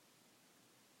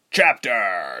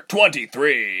Chapter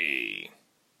 23.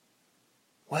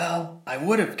 Well, I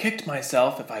would have kicked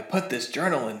myself if I put this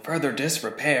journal in further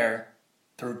disrepair.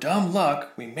 Through dumb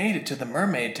luck, we made it to the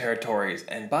mermaid territories,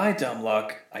 and by dumb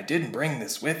luck, I didn't bring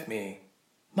this with me.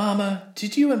 Mama,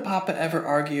 did you and Papa ever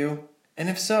argue? And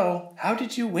if so, how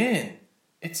did you win?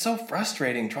 It's so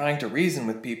frustrating trying to reason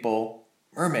with people,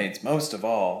 mermaids most of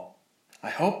all.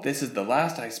 I hope this is the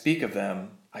last I speak of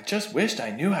them. I just wished I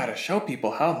knew how to show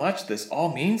people how much this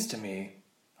all means to me.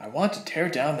 I want to tear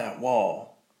down that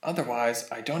wall. Otherwise,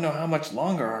 I don't know how much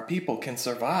longer our people can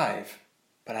survive.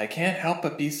 But I can't help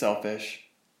but be selfish.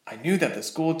 I knew that the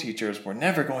school teachers were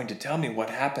never going to tell me what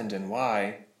happened and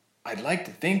why. I'd like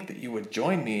to think that you would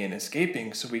join me in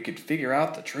escaping so we could figure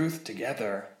out the truth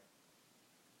together.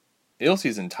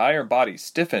 Ilse's entire body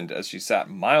stiffened as she sat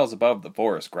miles above the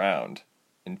forest ground.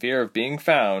 In fear of being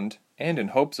found, and in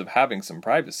hopes of having some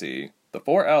privacy, the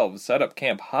 4 elves set up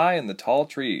camp high in the tall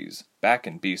trees, back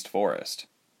in Beast Forest.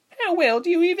 "How well do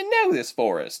you even know this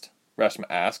forest?" Reshma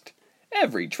asked.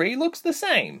 "Every tree looks the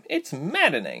same. It's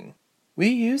maddening." "We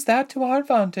use that to our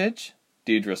advantage,"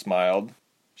 Deidre smiled.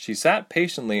 She sat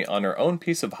patiently on her own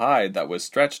piece of hide that was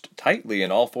stretched tightly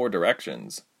in all 4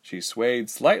 directions. She swayed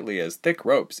slightly as thick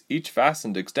ropes each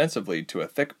fastened extensively to a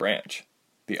thick branch.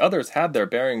 The others had their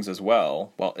bearings as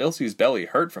well, while Ilse's belly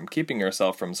hurt from keeping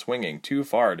herself from swinging too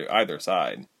far to either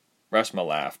side. Reshma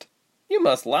laughed. "You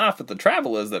must laugh at the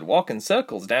travelers that walk in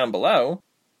circles down below."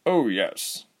 "Oh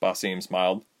yes," Basim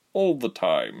smiled. "All the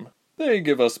time. They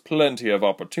give us plenty of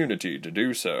opportunity to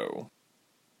do so."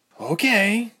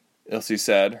 "Okay," Ilse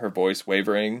said, her voice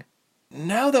wavering.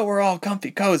 "Now that we're all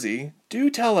comfy cozy, do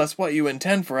tell us what you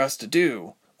intend for us to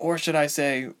do. Or should I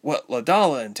say, what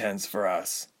Ladala intends for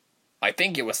us." "I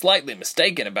think you were slightly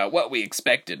mistaken about what we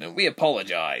expected, and we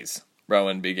apologize,"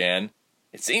 Rowan began.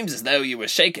 "It seems as though you were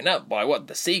shaken up by what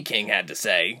the Sea King had to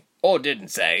say, or didn't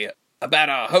say, about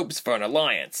our hopes for an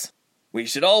alliance. We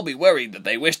should all be worried that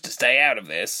they wish to stay out of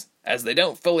this, as they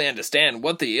don't fully understand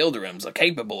what the Yildirims are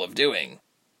capable of doing.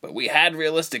 But we had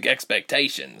realistic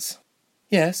expectations."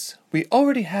 "Yes, we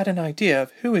already had an idea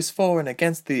of who is for and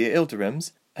against the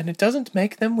Yildirims, and it doesn't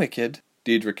make them wicked,"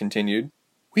 Deidre continued.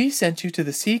 "We sent you to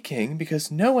the Sea King because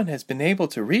no one has been able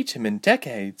to reach him in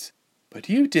decades. But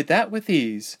you did that with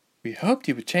ease. We hoped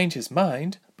he would change his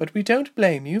mind, but we don't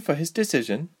blame you for his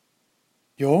decision.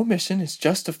 Your mission is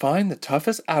just to find the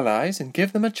toughest allies and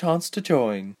give them a chance to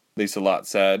join," Lieselot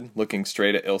said, looking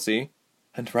straight at Ilse.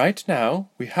 "And right now,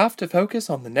 we have to focus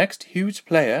on the next huge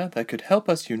player that could help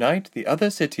us unite the other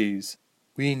cities.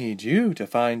 We need you to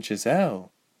find Giselle."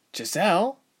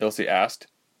 "Giselle?" Ilse asked.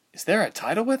 "Is there a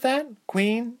title with that?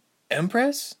 Queen?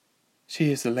 Empress?"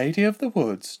 "She is a lady of the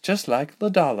woods, just like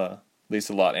Ladala,"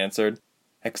 Lieselot answered.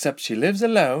 "Except she lives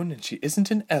alone and she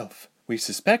isn't an elf. We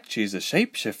suspect she's a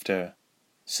shapeshifter."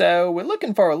 "So we're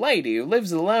looking for a lady who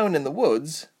lives alone in the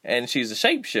woods, and she's a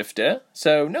shapeshifter,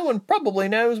 so no one probably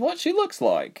knows what she looks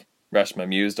like," Reshma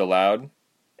mused aloud.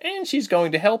 "And she's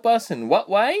going to help us in what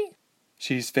way?"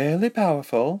 "She's fairly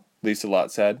powerful," Lieselot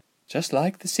said. "Just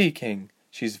like the Sea King.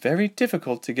 She's very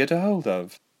difficult to get a hold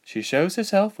of. She shows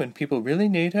herself when people really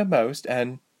need her most,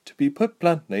 and, to be put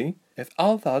bluntly, if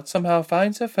Althod somehow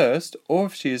finds her first, or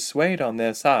if she is swayed on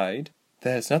their side,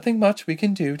 there's nothing much we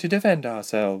can do to defend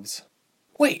ourselves."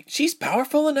 "Wait, she's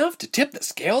powerful enough to tip the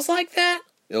scales like that?"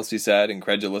 Ilse said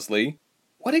incredulously.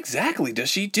 "What exactly does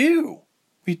she do?"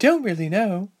 "We don't really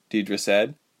know," Deidre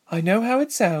said. "I know how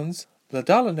it sounds.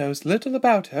 Ladala knows little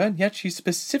about her, and yet she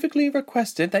specifically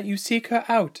requested that you seek her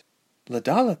out.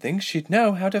 Ladala thinks she'd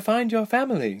know how to find your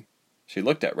family." She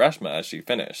looked at Reshma as she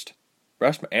finished.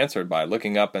 Reshma answered by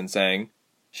looking up and saying,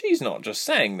 "She's not just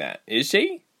saying that, is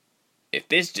she?" "If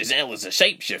this Giselle is a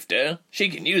shapeshifter, she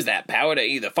can use that power to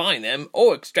either find them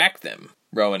or extract them,"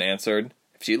 Rowan answered.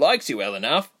 "If she likes you well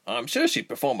enough, I'm sure she'd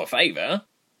perform a favor."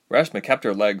 Reshma kept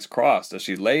her legs crossed as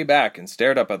she lay back and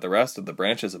stared up at the rest of the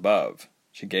branches above.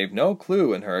 She gave no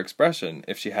clue in her expression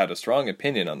if she had a strong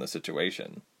opinion on the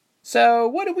situation. "So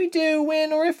what do we do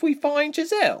when or if we find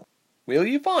Giselle? Will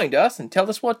you find us and tell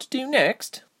us what to do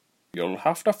next?" "You'll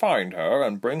have to find her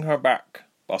and bring her back,"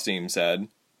 Basim said.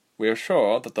 "We're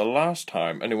sure that the last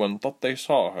time anyone thought they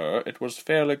saw her, it was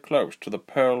fairly close to the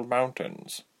Pearl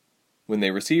Mountains." When they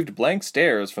received blank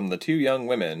stares from the 2 young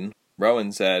women,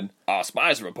 Rowan said, "Our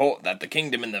spies report that the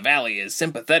kingdom in the valley is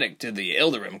sympathetic to the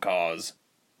Yildirim cause,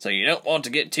 so you don't want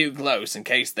to get too close in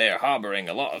case they're harboring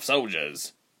a lot of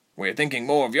soldiers. We're thinking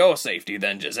more of your safety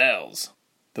than Giselle's."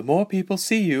 "The more people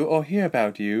see you or hear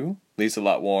about you,"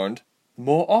 Lieselot warned, "the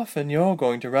more often you're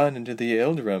going to run into the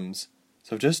Yildirims.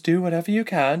 So just do whatever you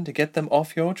can to get them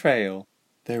off your trail."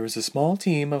 There is a small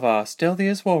team of our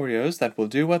stealthiest warriors that will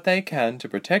do what they can to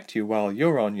protect you while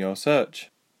you're on your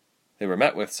search. They were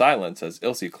met with silence as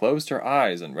Ilse closed her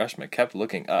eyes and Reshma kept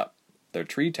looking up. Their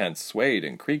tree tents swayed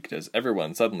and creaked as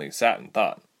everyone suddenly sat and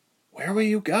thought. Where will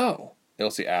you go?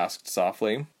 Ilse asked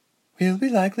softly. We'll be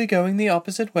likely going the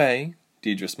opposite way,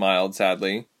 Deidre smiled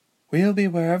sadly. We'll be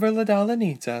wherever Ladala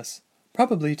needs us,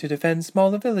 probably to defend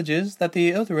smaller villages that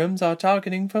the Iltharims are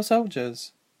targeting for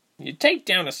soldiers. You take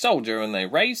down a soldier and they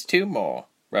raise 2 more,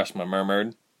 Reshma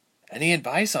murmured. Any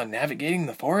advice on navigating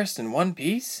the forest in one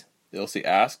piece? Ilse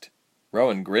asked.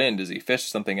 Rowan grinned as he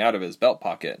fished something out of his belt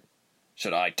pocket.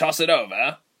 Should I toss it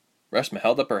over? Reshma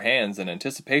held up her hands in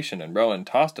anticipation and Rowan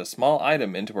tossed a small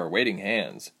item into her waiting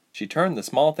hands. She turned the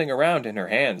small thing around in her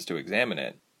hands to examine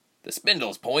it. The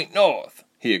spindles point north,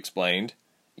 he explained.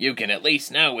 You can at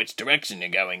least know which direction you're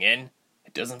going in.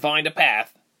 It doesn't find a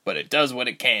path, but it does what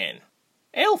it can.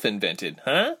 Elf invented,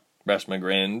 huh? Reshma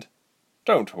grinned.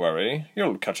 Don't worry,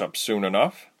 you'll catch up soon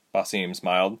enough, Basim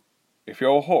smiled. If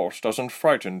your horse doesn't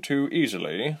frighten too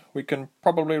easily, we can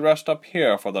probably rest up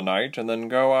here for the night and then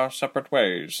go our separate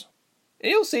ways.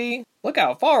 Ilse, look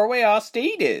how far away our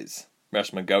steed is,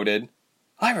 Reshma goaded.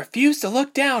 I refuse to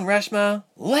look down, Reshma.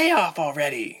 Lay off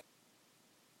already.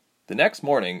 The next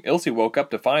morning, Ilse woke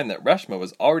up to find that Reshma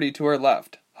was already to her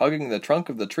left, hugging the trunk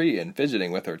of the tree and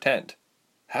fidgeting with her tent.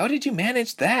 How did you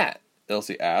manage that?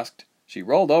 Ilse asked. She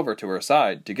rolled over to her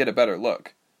side to get a better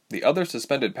look. The other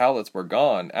suspended pallets were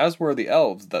gone, as were the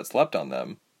elves that slept on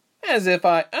them. As if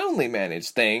I only managed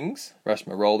things,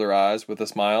 Reshma rolled her eyes with a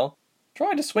smile.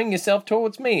 Try to swing yourself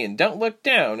towards me and don't look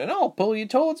down, and I'll pull you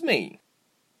towards me.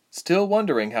 Still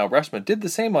wondering how Reshma did the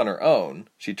same on her own,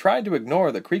 she tried to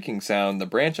ignore the creaking sound the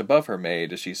branch above her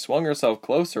made as she swung herself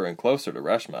closer and closer to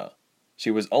Reshma.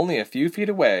 She was only a few feet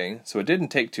away, so it didn't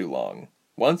take too long.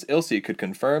 Once Ilse could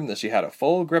confirm that she had a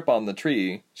full grip on the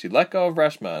tree, she let go of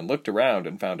Reshma and looked around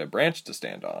and found a branch to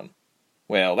stand on.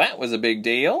 Well, that was a big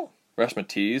deal, Reshma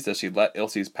teased as she let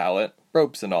Ilse's pallet,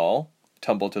 ropes and all,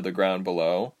 tumble to the ground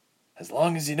below. As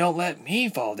long as you don't let me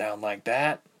fall down like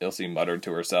that, Ilse muttered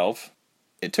to herself.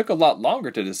 It took a lot longer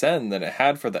to descend than it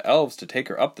had for the elves to take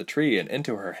her up the tree and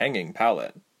into her hanging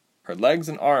pallet. Her legs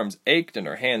and arms ached and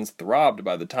her hands throbbed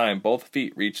by the time both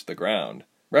feet reached the ground.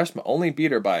 Reshma only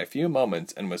beat her by a few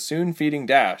moments and was soon feeding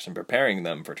Dash and preparing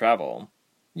them for travel.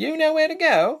 You know where to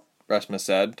go, Reshma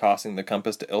said, tossing the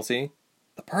compass to Ilse.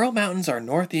 The Pearl Mountains are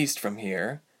northeast from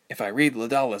here, if I read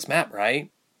Ladala's map right.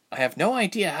 I have no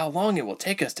idea how long it will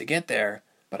take us to get there,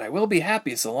 but I will be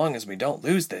happy so long as we don't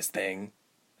lose this thing.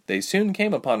 They soon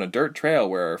came upon a dirt trail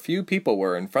where a few people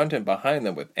were in front and behind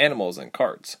them with animals and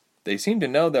carts. They seemed to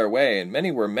know their way, and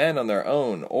many were men on their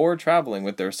own or traveling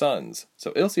with their sons,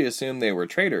 so Ilse assumed they were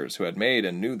traders who had made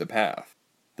and knew the path.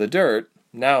 The dirt,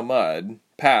 now mud,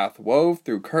 path wove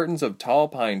through curtains of tall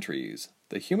pine trees.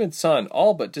 The humid sun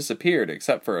all but disappeared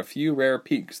except for a few rare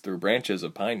peeks through branches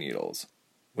of pine needles.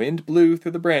 Wind blew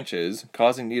through the branches,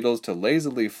 causing needles to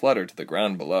lazily flutter to the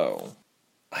ground below.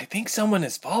 I think someone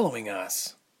is following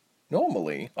us.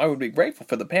 Normally, I would be grateful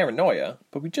for the paranoia,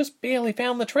 but we just barely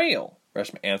found the trail,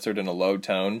 Reshma answered in a low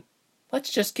tone.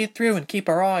 Let's just get through and keep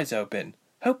our eyes open.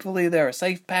 Hopefully there are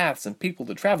safe paths and people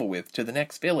to travel with to the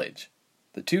next village.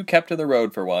 The two kept to the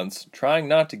road for once, trying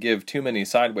not to give too many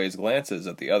sideways glances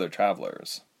at the other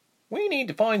travelers. We need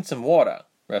to find some water,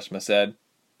 Reshma said.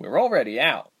 We're already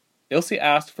out. Ilse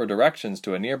asked for directions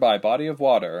to a nearby body of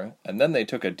water, and then they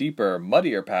took a deeper,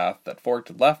 muddier path that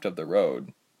forked left of the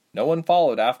road. No one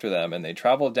followed after them, and they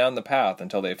traveled down the path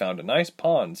until they found a nice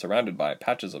pond surrounded by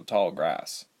patches of tall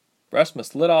grass. Reshma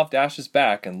slid off Dash's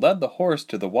back and led the horse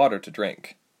to the water to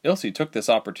drink. Ilse took this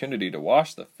opportunity to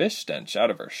wash the fish stench out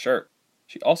of her shirt.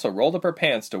 She also rolled up her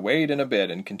pants to wade in a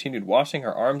bit and continued washing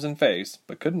her arms and face,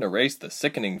 but couldn't erase the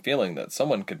sickening feeling that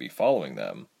someone could be following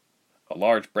them. A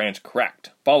large branch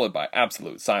cracked, followed by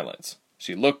absolute silence.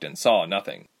 She looked and saw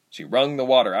nothing. She wrung the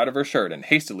water out of her shirt and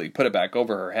hastily put it back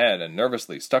over her head and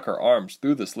nervously stuck her arms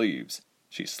through the sleeves.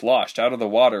 She sloshed out of the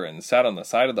water and sat on the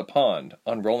side of the pond,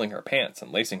 unrolling her pants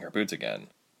and lacing her boots again.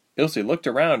 Ilse looked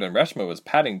around and Reshma was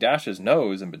patting Dash's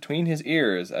nose and between his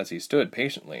ears as he stood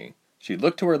patiently. She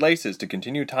looked to her laces to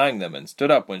continue tying them and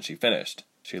stood up when she finished.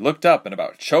 She looked up and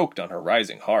about choked on her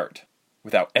rising heart.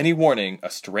 Without any warning, a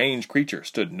strange creature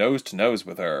stood nose to nose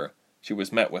with her. She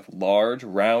was met with large,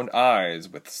 round eyes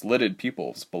with slitted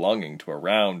pupils belonging to a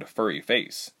round, furry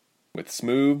face. With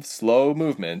smooth, slow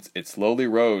movements, it slowly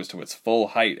rose to its full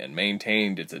height and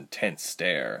maintained its intense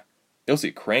stare. Ilse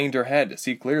craned her head to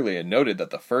see clearly and noted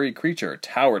that the furry creature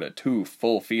towered at 2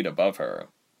 full feet above her.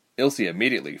 Ilse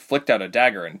immediately flicked out a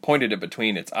dagger and pointed it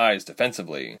between its eyes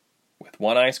defensively. With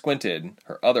one eye squinted,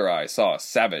 her other eye saw a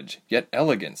savage, yet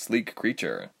elegant, sleek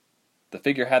creature. The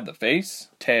figure had the face,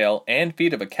 tail, and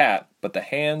feet of a cat, but the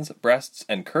hands, breasts,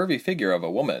 and curvy figure of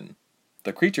a woman.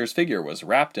 The creature's figure was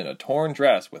wrapped in a torn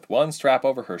dress with one strap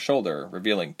over her shoulder,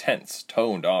 revealing tense,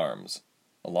 toned arms.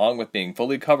 Along with being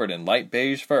fully covered in light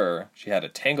beige fur, she had a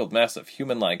tangled mess of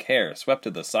human-like hair swept to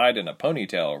the side in a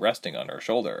ponytail resting on her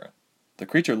shoulder. The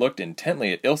creature looked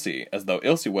intently at Ilse, as though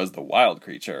Ilse was the wild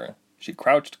creature. She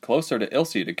crouched closer to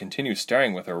Ilse to continue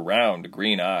staring with her round,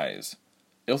 green eyes.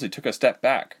 Ilse took a step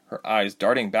back, her eyes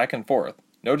darting back and forth,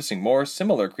 noticing more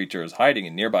similar creatures hiding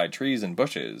in nearby trees and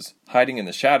bushes, hiding in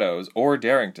the shadows, or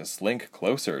daring to slink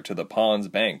closer to the pond's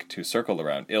bank to circle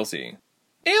around Ilse.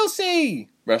 "Ilse!"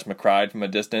 Reshma cried from a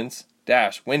distance.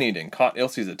 Dash whinnied and caught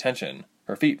Ilse's attention.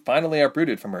 Her feet finally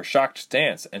uprooted from her shocked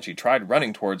stance, and she tried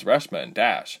running towards Reshma and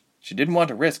Dash. She didn't want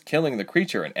to risk killing the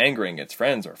creature and angering its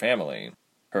friends or family.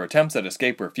 Her attempts at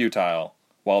escape were futile.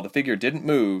 While the figure didn't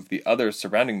move, the others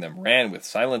surrounding them ran with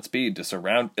silent speed to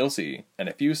surround Ilse, and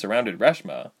a few surrounded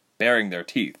Reshma, baring their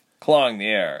teeth, clawing the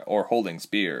air, or holding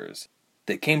spears.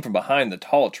 They came from behind the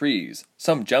tall trees.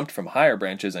 Some jumped from higher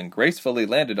branches and gracefully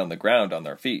landed on the ground on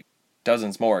their feet.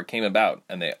 Dozens more came about,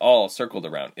 and they all circled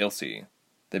around Ilse.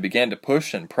 They began to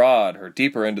push and prod her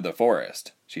deeper into the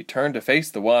forest. She turned to face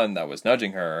the one that was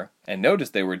nudging her, and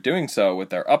noticed they were doing so with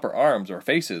their upper arms or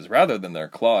faces rather than their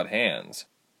clawed hands.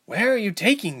 "Where are you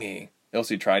taking me?"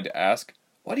 Ilse tried to ask.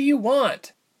 "What do you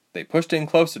want?" They pushed in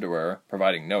closer to her,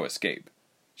 providing no escape.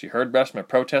 She heard Reshma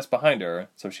protest behind her,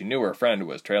 so she knew her friend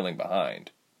was trailing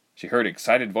behind. She heard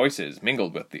excited voices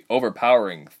mingled with the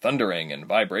overpowering thundering and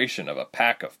vibration of a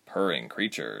pack of purring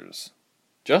creatures.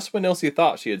 Just when Ilse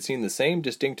thought she had seen the same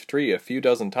distinct tree a few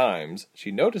dozen times,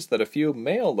 she noticed that a few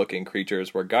male-looking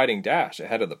creatures were guiding Dash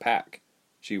ahead of the pack.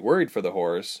 She worried for the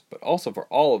horse, but also for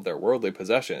all of their worldly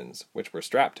possessions, which were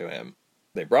strapped to him.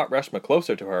 They brought Reshma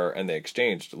closer to her, and they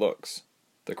exchanged looks.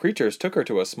 The creatures took her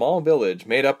to a small village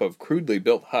made up of crudely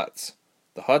built huts.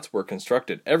 The huts were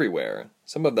constructed everywhere.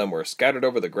 Some of them were scattered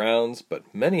over the grounds,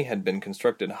 but many had been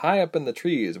constructed high up in the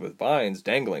trees with vines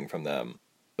dangling from them.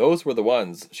 Those were the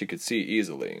ones she could see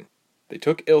easily. They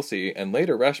took Ilse, and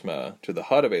later Reshma, to the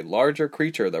hut of a larger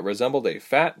creature that resembled a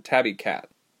fat tabby cat.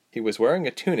 He was wearing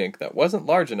a tunic that wasn't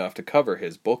large enough to cover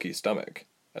his bulky stomach.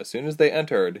 As soon as they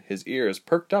entered, his ears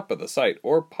perked up at the sight,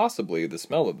 or possibly the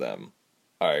smell of them.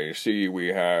 "I see we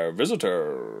have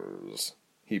visitors,"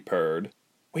 he purred.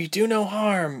 "We do no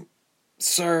harm,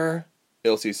 sir,"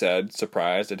 Ilse said,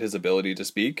 surprised at his ability to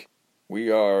speak. "We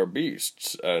are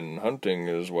beasts, and hunting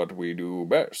is what we do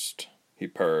best," he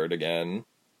purred again.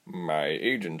 "My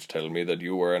agents tell me that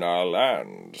you were in our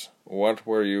lands. What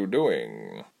were you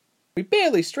doing?" "We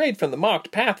barely strayed from the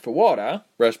marked path for water,"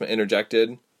 Reshma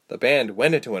interjected. The band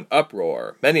went into an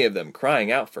uproar, many of them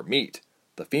crying out for meat.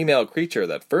 The female creature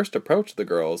that first approached the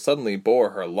girls suddenly bore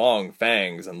her long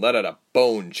fangs and let out a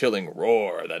bone-chilling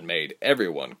roar that made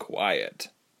everyone quiet.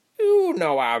 "You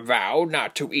know our vow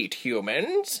not to eat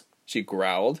humans," she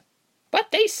growled.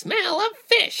 "But they smell of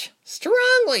fish,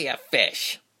 strongly of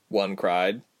fish," one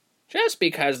cried. "Just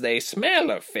because they smell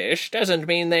of fish doesn't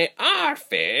mean they are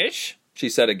fish," she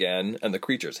said again, and the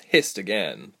creatures hissed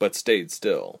again, but stayed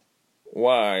still.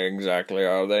 "Why exactly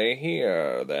are they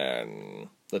here, then?"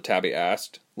 the tabby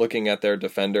asked, looking at their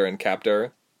defender and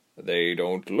captor. "They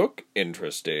don't look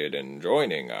interested in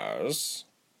joining us."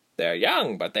 "They're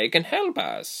young, but they can help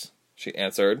us," she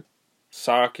answered.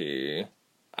 "Saki."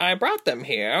 "I brought them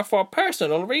here for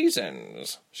personal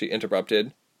reasons," she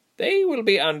interrupted. "They will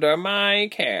be under my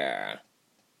care."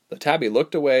 The tabby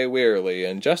looked away wearily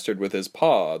and gestured with his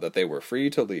paw that they were free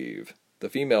to leave. The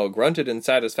female grunted in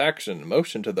satisfaction and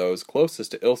motioned to those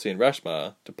closest to Ilse and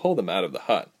Reshma to pull them out of the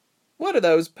hut. "What are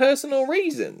those personal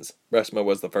reasons?" Reshma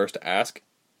was the first to ask.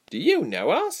 "Do you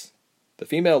know us?" The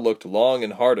female looked long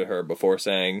and hard at her before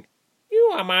saying,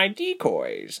 "You are my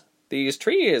decoys. These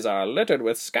trees are littered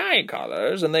with sky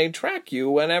collars, and they track you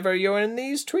whenever you're in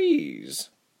these trees."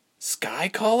 "Sky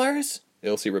collars?"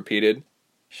 Ilse repeated.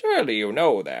 "Surely you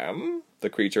know them," the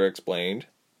creature explained.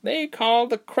 "They call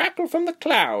the crackle from the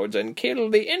clouds and kill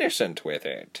the innocent with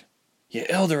it." "Ye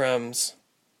Ilderums."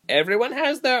 "Everyone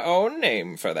has their own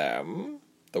name for them,"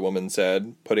 the woman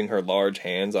said, putting her large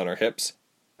hands on her hips.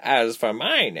 "As for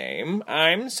my name,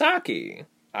 I'm Saki.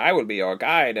 I will be your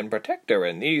guide and protector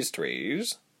in these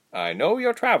trees. I know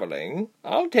you're traveling.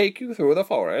 I'll take you through the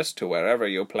forest to wherever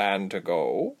you plan to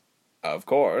go. Of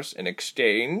course, in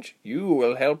exchange, you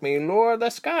will help me lure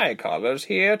the sky collars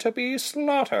here to be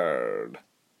slaughtered."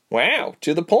 "Wow,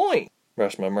 to the point,"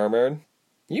 Reshma murmured.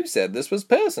 "You said this was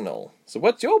personal, so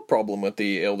what's your problem with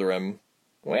the Ilderim?"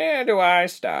 "Where do I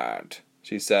start?"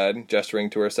 she said, gesturing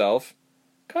to herself.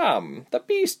 Come, the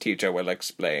Beast Teacher will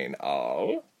explain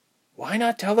all. Why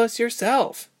not tell us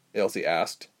yourself? Ilse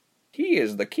asked. He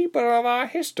is the keeper of our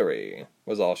history,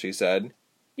 was all she said.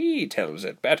 He tells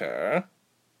it better.